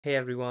Hey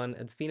everyone,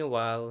 it's been a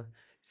while.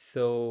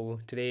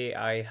 So today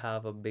I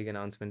have a big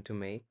announcement to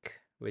make,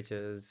 which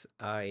is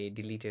I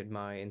deleted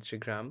my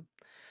Instagram.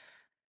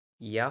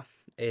 Yeah,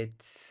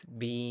 it's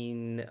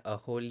been a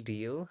whole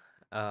deal.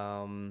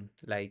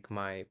 Like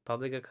my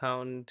public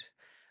account,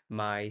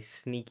 my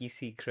sneaky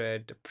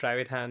secret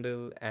private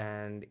handle,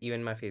 and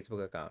even my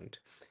Facebook account.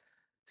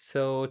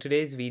 So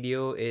today's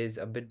video is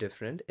a bit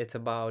different. It's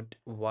about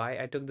why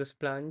I took this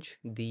plunge,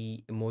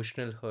 the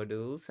emotional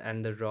hurdles,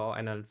 and the raw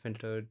and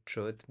unfiltered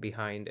truth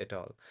behind it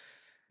all.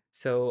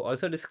 So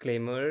also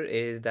disclaimer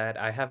is that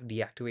I have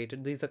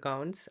deactivated these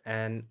accounts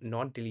and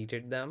not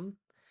deleted them.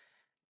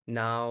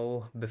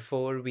 Now,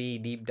 before we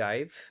deep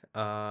dive,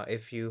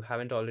 if you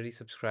haven't already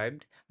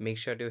subscribed, make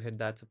sure to hit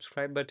that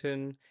subscribe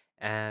button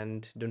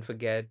and don't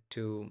forget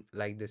to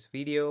like this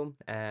video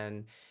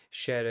and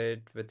share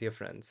it with your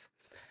friends.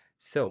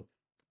 So,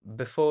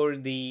 before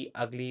the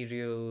ugly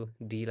real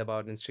deal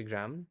about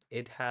Instagram,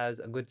 it has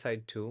a good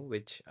side too,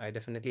 which I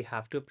definitely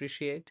have to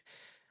appreciate,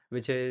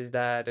 which is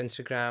that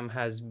Instagram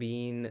has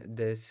been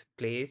this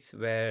place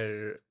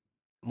where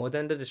more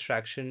than the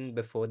distraction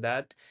before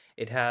that,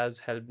 it has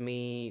helped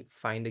me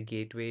find a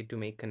gateway to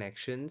make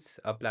connections,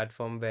 a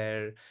platform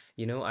where,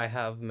 I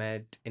have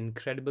met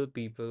incredible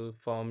people,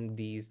 formed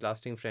these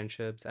lasting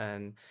friendships,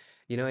 and,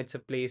 it's a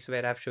place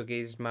where I've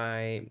showcased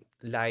my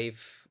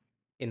life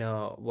in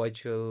a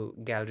virtual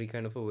gallery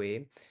kind of a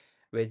way,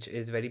 which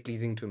is very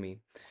pleasing to me.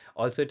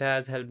 Also, it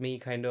has helped me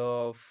kind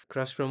of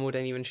cross promote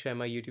and even share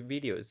my YouTube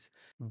videos.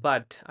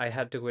 But I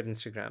had to quit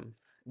Instagram.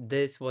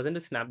 This wasn't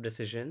a snap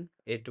decision.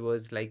 It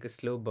was like a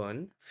slow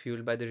burn,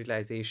 fueled by the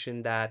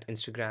realization that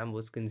Instagram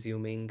was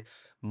consuming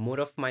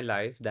more of my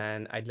life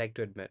than I'd like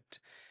to admit.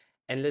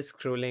 Endless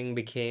scrolling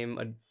became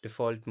a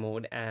default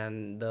mode,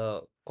 and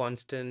the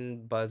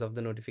constant buzz of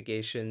the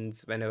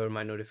notifications, whenever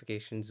my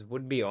notifications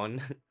would be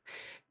on,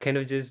 kind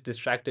of just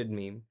distracted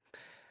me.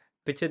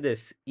 Picture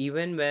this,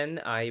 even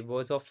when I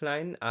was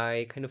offline,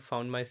 I kind of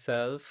found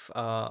myself,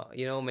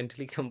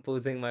 mentally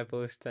composing my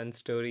posts and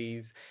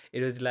stories.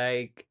 It was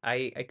like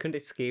I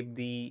couldn't escape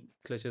the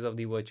clutches of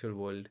the virtual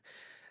world.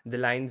 The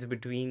lines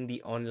between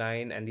the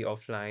online and the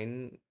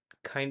offline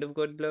kind of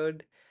got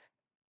blurred.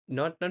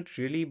 Not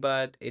really,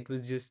 but it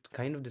was just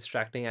kind of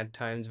distracting at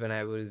times when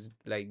I was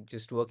like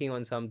just working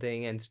on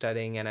something and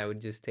studying, and I would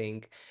just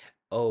think,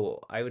 oh,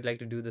 I would like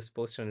to do this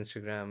post on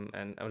Instagram,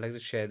 and I would like to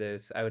share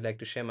this. I would like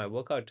to share my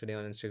workout today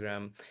on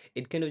Instagram.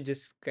 It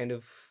kind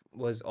of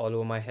was all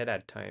over my head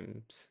at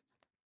times.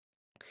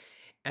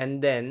 And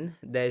then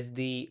there's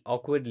the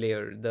awkward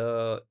layer,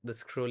 the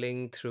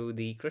scrolling through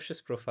the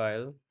crush's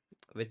profile,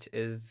 which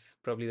is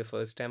probably the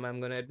first time I'm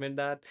gonna admit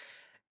that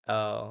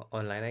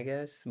online, I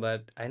guess.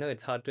 But I know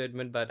it's hard to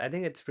admit, but I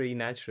think it's pretty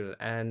natural.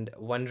 And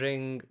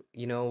wondering,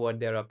 what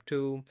they're up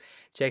to,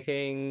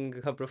 checking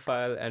her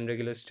profile and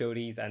regular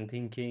stories, and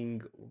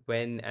thinking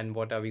when and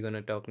what are we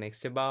gonna talk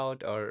next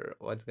about, or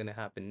what's gonna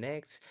happen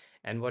next,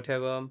 and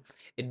whatever.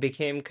 It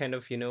became kind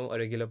of, a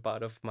regular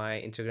part of my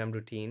Instagram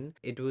routine.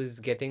 It was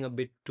getting a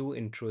bit too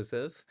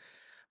intrusive.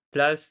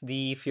 Plus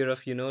the fear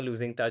of,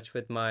 losing touch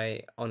with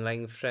my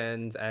online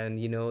friends, and,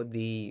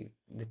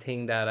 the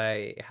thing that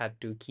I had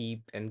to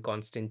keep in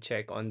constant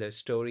check on their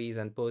stories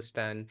and post,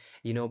 and,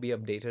 be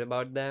updated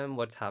about them,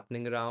 what's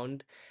happening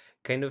around,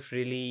 kind of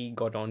really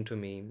got on to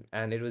me.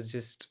 And it was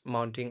just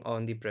mounting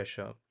on the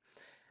pressure.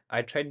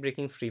 I tried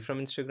breaking free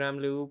from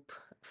Instagram loop.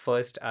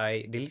 First,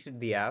 I deleted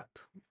the app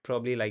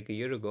probably like a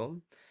year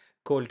ago.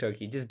 Cold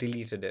turkey, just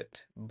deleted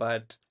it.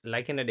 But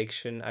like an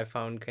addiction, I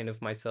found kind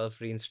of myself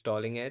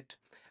reinstalling it,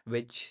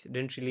 which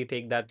didn't really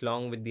take that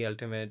long with the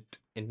ultimate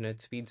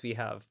internet speeds we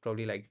have,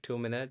 probably like 2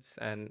 minutes,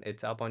 and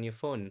it's up on your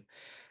phone.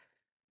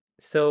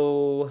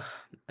 So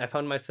I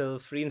found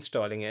myself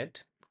reinstalling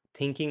it,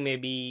 thinking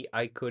maybe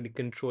I could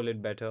control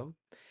it better.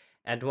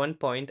 At one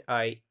point,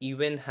 I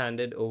even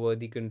handed over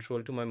the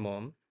control to my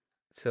mom,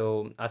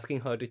 so asking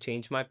her to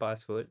change my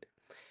password.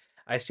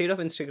 I stayed off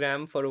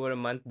Instagram for over a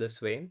month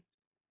this way,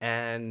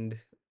 and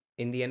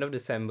in the end of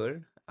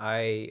December,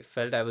 I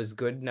felt I was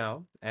good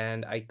now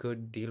and I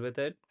could deal with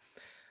it.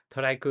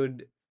 Thought I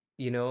could,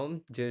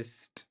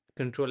 just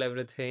control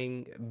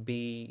everything,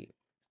 be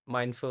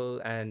mindful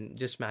and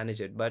just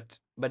manage it. But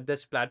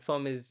this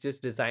platform is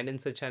just designed in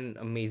such an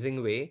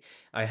amazing way.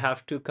 I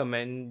have to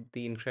commend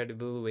the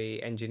incredible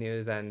way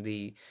engineers and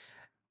the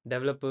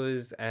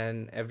developers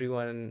and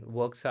everyone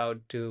works out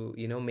to,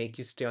 make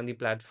you stay on the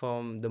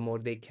platform the more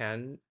they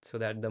can, so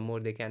that the more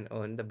they can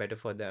earn, the better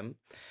for them.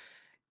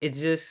 It's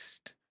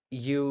just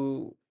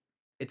you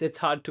it's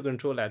hard to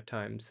control at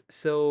times.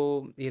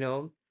 So,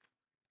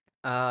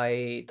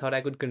 I thought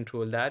I could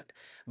control that,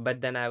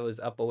 but then I was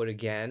up over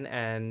again,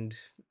 and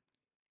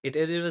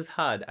it was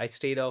hard. I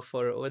stayed off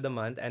for over the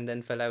month and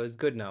then felt I was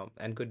good now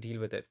and could deal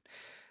with it.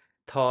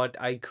 Thought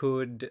I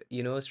could,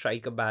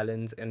 strike a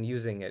balance and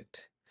using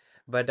it.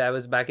 But I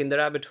was back in the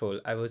rabbit hole.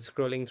 I was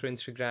scrolling through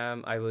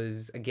Instagram. I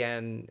was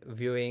again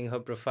viewing her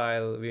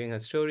profile, viewing her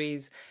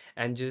stories,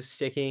 and just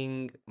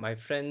checking my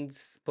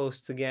friends'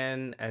 posts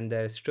again and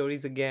their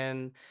stories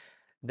again.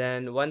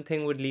 then one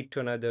thing would lead to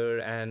another.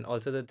 And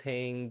also the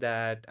thing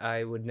that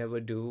I would never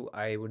do,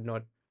 I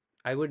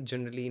would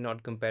generally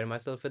not compare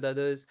myself with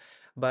others.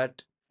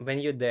 But when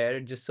you're there,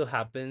 it just so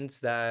happens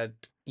that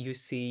you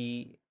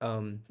see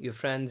your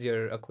friends,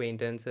 your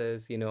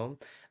acquaintances,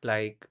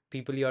 like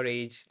people your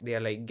age, they are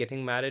like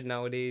getting married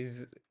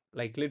nowadays,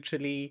 like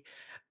literally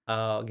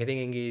getting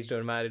engaged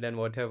or married and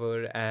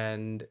whatever.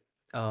 And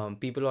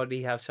people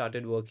already have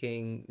started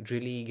working,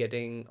 really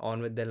getting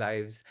on with their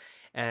lives.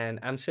 And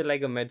I'm still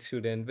like a med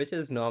student, which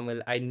is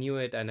normal. I knew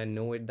it and I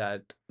know it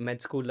that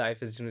med school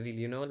life is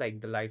generally,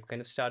 like the life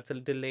kind of starts a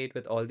little late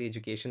with all the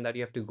education that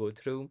you have to go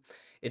through.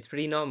 It's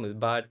pretty normal.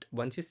 But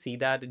once you see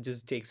that, it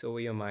just takes over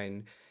your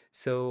mind.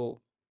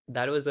 So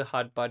that was a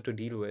hard part to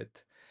deal with.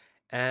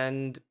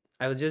 And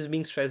I was just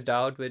being stressed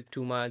out with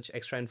too much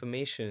extra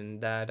information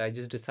that I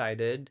just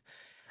decided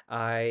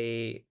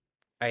I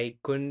I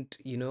couldn't,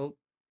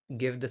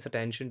 give this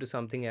attention to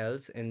something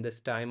else in this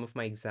time of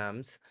my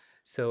exams.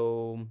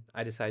 So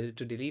I decided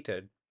to delete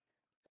it.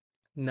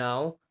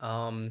 Now,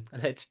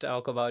 let's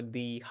talk about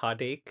the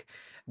heartache.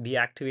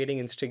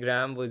 Deactivating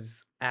Instagram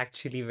was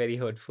actually very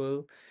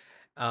hurtful.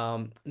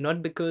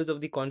 Not because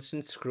of the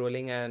constant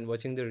scrolling and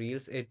watching the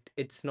reels.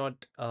 It's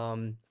not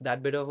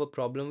that bit of a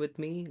problem with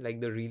me,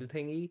 like the reel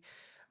thingy.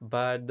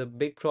 But the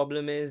big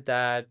problem is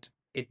that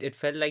it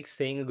felt like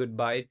saying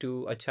goodbye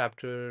to a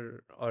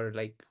chapter, or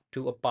like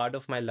to a part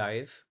of my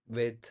life,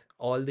 with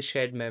all the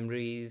shared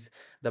memories,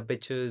 the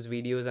pictures,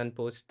 videos, and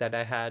posts that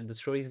I had, the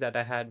stories that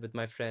I had with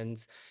my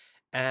friends.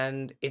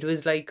 And it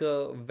was like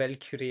a well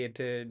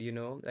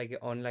curated, like an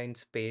online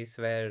space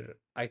where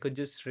I could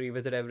just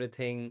revisit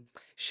everything,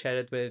 share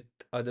it with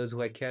others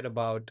who I care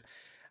about.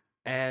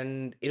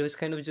 And it was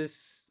kind of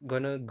just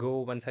gonna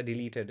go once I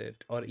deleted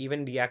it or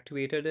even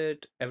deactivated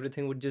it.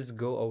 Everything would just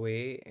go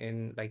away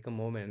in like a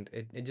moment.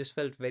 It just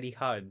felt very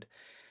hard.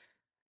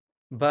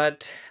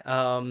 But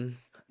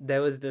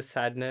there was this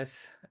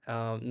sadness,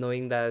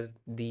 knowing that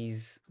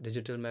these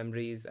digital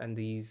memories and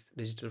these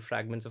digital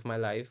fragments of my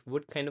life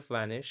would kind of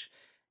vanish,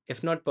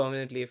 if not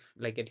permanently, if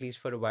like at least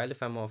for a while,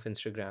 if I'm off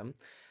Instagram.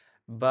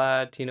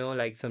 But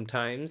like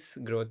sometimes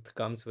growth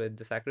comes with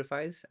the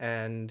sacrifice,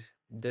 and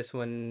this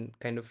one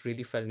kind of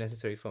really felt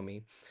necessary for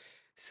me.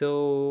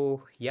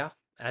 So, yeah,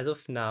 as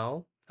of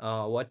now,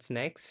 what's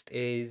next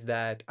is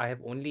that I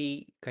have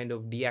only kind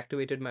of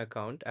deactivated my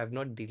account. I've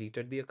not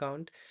deleted the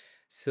account.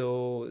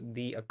 So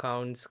the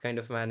accounts kind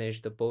of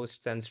vanish, the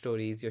posts and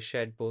stories, your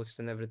shared posts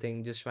and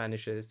everything just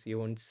vanishes. You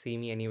won't see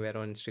me anywhere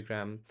on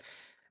Instagram.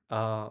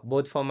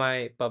 Both for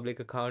my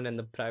public account and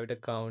the private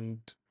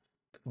account,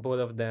 both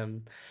of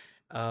them.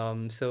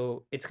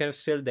 So it's kind of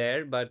still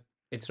there, but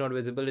it's not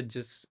visible.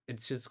 It's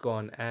just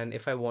gone. And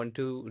if I want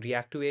to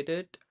reactivate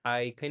it,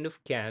 I kind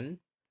of can.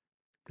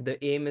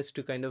 The aim is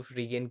to kind of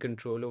regain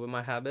control over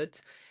my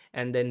habits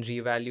and then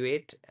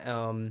reevaluate,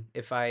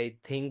 if I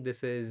think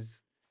this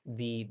is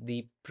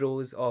the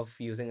pros of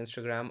using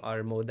Instagram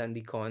are more than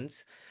the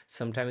cons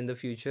sometime in the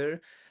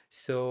future.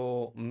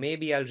 So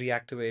maybe I'll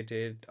reactivate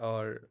it,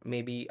 or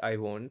maybe I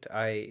won't.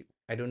 I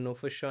don't know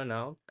for sure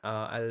now.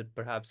 I'll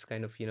perhaps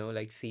kind of,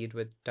 like see it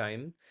with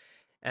time.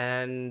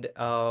 And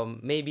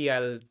maybe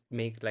I'll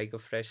make like a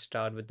fresh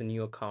start with a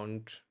new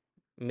account,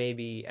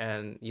 maybe.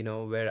 And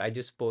where I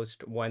just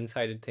post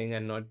one-sided thing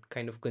and not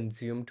kind of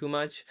consume too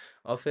much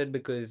of it,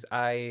 because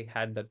I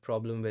had that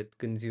problem with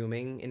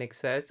consuming in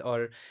excess,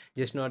 or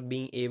just not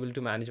being able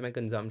to manage my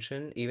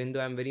consumption, even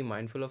though I'm very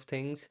mindful of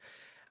things.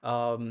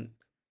 um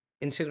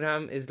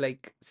Instagram is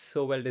like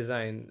so well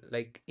designed,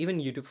 like even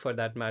YouTube for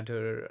that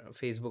matter,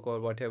 Facebook or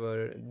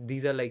whatever.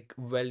 These are like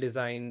well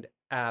designed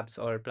apps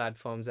or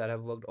platforms that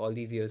have worked all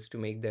these years to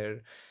make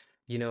their,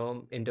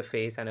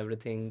 interface and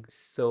everything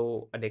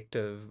so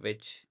addictive,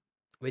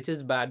 which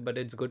is bad, but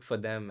it's good for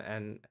them.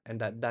 And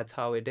that's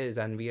how it is.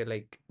 And we are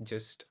like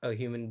just a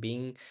human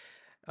being,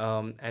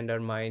 and our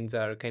minds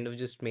are kind of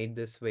just made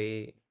this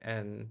way,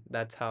 and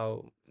that's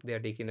how they are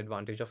taken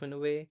advantage of in a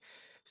way.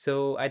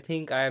 So I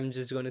think I'm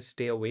just going to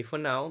stay away for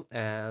now,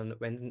 and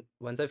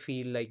once I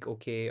feel like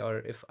okay, or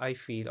if I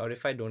feel, or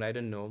if I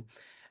don't know,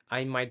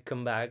 I might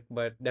come back.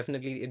 But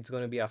definitely it's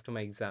going to be after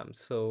my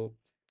exams. So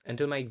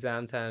until my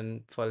exams,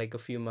 and for like a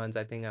few months,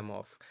 I think I'm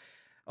off,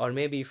 or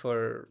maybe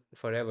for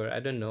forever, I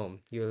don't know.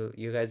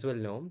 You guys will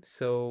know.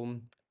 So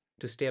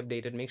to stay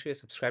updated, make sure you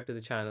subscribe to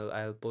the channel.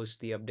 I'll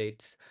post the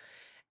updates.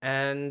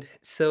 And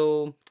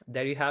so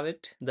there you have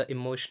it, the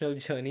emotional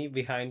journey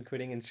behind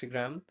quitting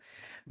Instagram.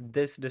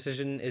 This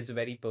decision is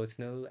very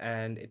personal,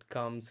 and it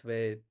comes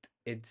with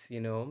its,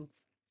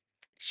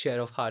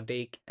 share of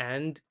heartache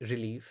and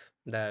relief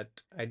that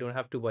I don't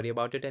have to worry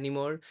about it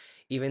anymore.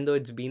 Even though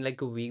it's been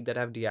like a week that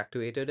I've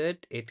deactivated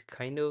it, it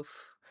kind of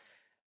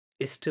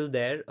is still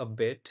there a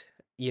bit.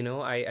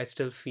 I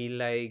still feel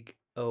like,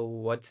 oh,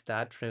 what's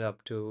that friend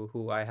up to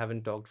who I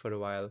haven't talked for a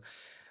while?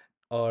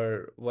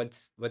 Or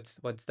what's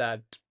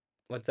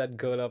that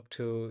girl up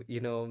to?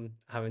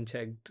 Haven't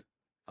checked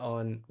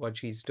on what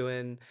she's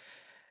doing.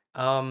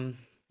 um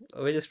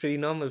which is pretty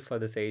normal for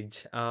this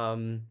age.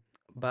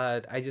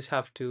 But I just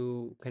have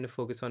to kind of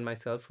focus on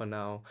myself for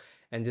now.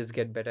 and just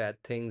get better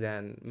at things.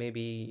 And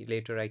maybe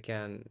later I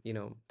can,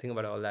 think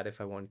about all that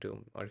if I want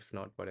to, or if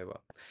not, whatever.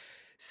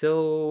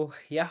 So,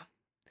 yeah,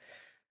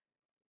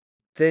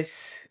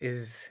 this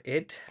is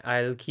it.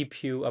 I'll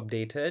keep you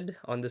updated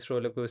on this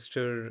roller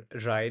coaster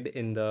ride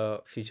in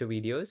the future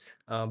videos.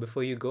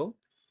 Before you go,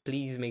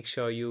 please make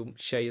sure you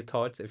share your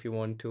thoughts if you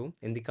want to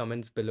in the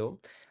comments below.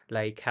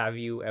 Like, have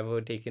you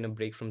ever taken a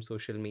break from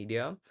social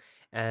media?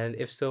 And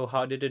if so,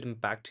 how did it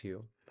impact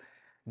you?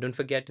 Don't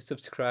forget to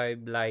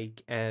subscribe,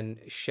 like, and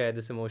share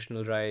this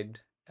emotional ride.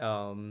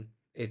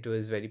 It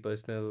was very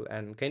personal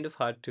and kind of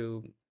hard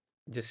to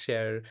just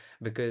share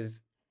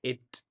because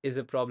it is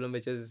a problem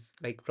which is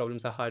like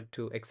problems are hard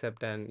to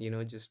accept and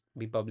just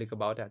be public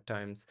about at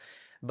times.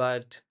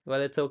 But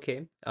well, it's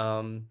okay.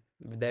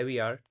 There we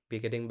are.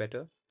 We're getting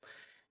better.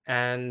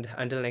 And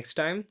until next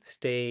time,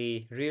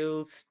 stay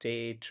real,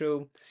 stay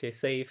true, stay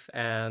safe,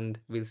 and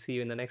we'll see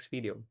you in the next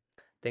video.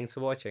 Thanks for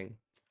watching.